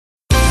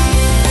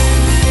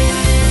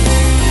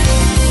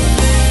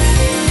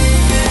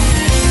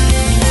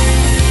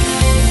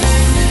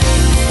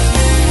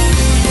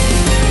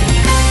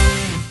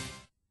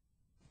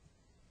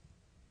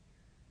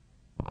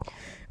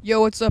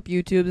Yo, what's up,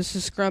 YouTube? This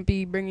is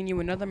Scrumpy bringing you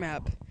another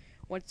map.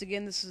 Once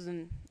again, this is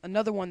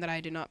another one that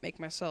I did not make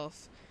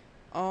myself.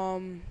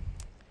 Um,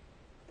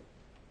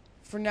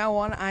 for now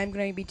on, I'm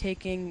going to be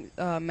taking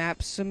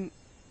maps.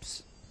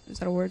 Is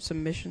that a word?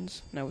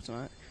 Submissions? No, it's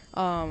not.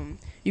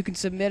 You can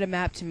submit a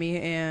map to me,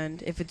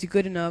 and if it's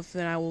good enough,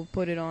 then I will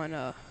put it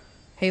on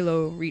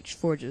Halo Reach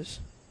Forges.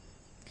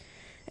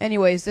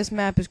 Anyways, this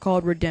map is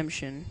called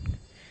Redemption.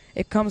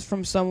 It comes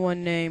from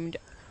someone named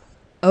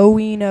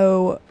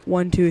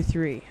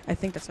Oeno123. I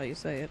think that's how you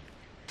say it.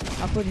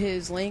 I'll put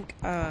his link,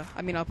 I'll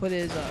put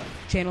his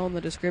channel in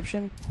the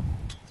description.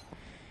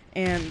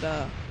 And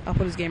I'll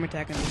put his gamer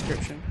tag in the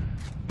description.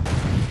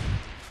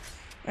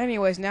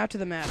 Anyways, now to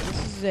the map.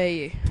 This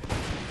is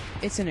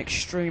it's an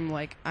extreme,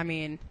 I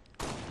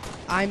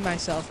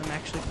myself am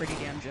actually pretty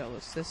damn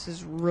jealous. This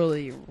is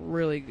really,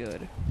 really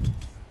good.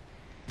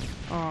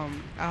 I'll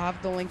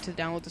have the link to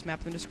download this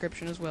map in the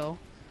description as well.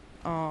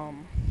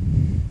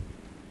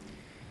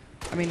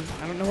 I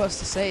don't know what else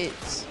to say.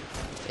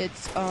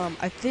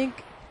 I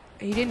think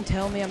he didn't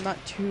tell me. I'm not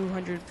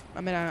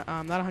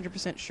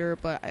 100% sure,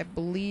 but I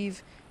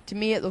believe, to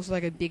me, it looks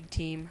like a big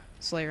team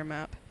Slayer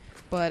map.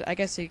 But I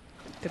guess it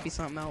could be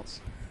something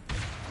else.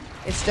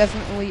 It's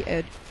definitely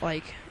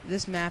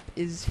this map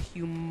is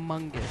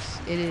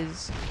humongous. It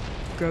is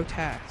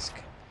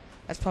grotesque.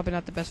 That's probably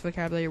not the best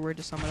vocabulary word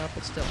to sum it up,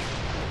 but still.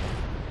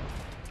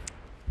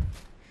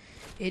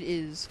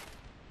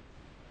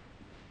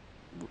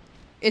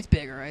 It's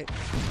big, right?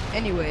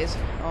 Anyways,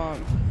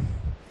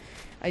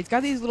 it's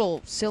got these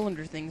little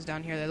cylinder things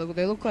down here.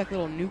 They look like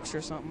little nukes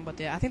or something, but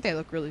I think they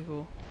look really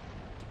cool.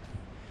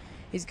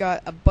 He's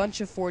got a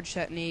bunch of forge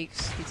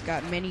techniques. He's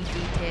got many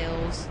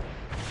details.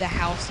 The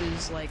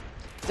houses,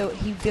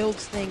 he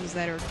builds things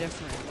that are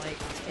different. Like,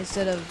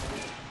 instead of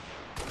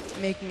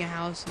making a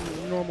house in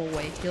the normal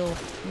way, he'll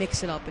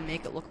mix it up and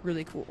make it look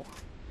really cool.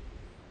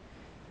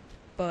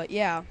 But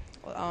yeah,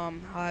 I'll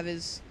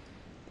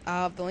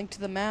have the link to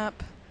the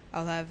map.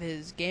 I'll have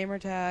his gamer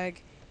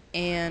tag,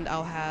 and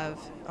I'll have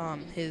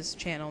his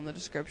channel in the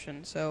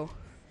description. So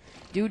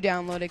do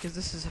download it, because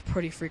this is a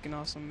pretty freaking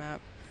awesome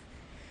map.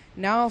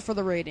 Now for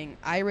the rating.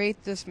 I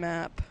rate this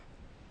map,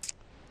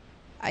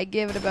 I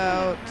give it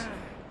about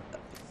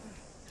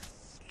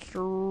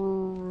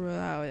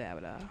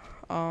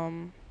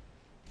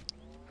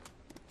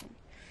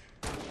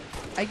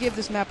I give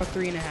this map a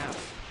 3.5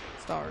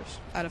 stars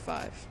out of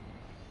 5.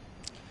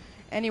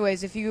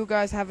 Anyways, if you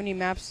guys have any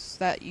maps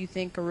that you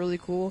think are really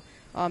cool,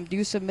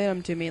 do submit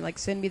them to me. Like,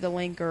 send me the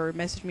link or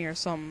message me or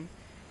something.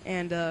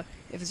 And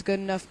if it's good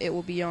enough, it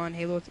will be on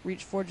Halo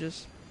Reach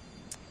Forges.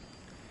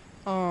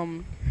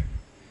 One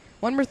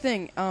more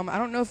thing. I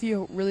don't know if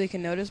you really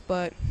can notice,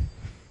 but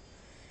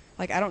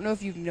I don't know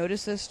if you've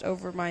noticed this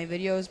over my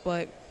videos,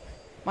 but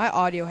my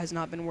audio has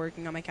not been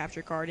working on my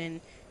capture card, and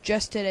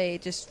just today,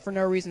 just for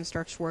no reason,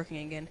 starts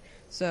working again.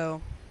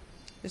 So,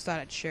 just thought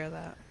I'd share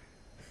that.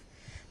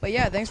 But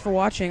yeah, thanks for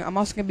watching. I'm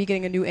also going to be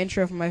getting a new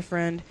intro from my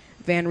friend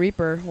Van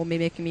Reaper. Will be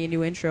making me a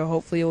new intro.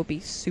 Hopefully it will be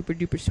super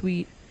duper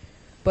sweet.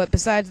 But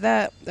besides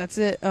that, that's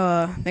it.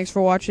 Thanks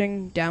for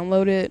watching.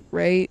 Download it,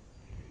 rate,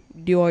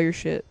 do all your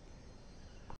shit.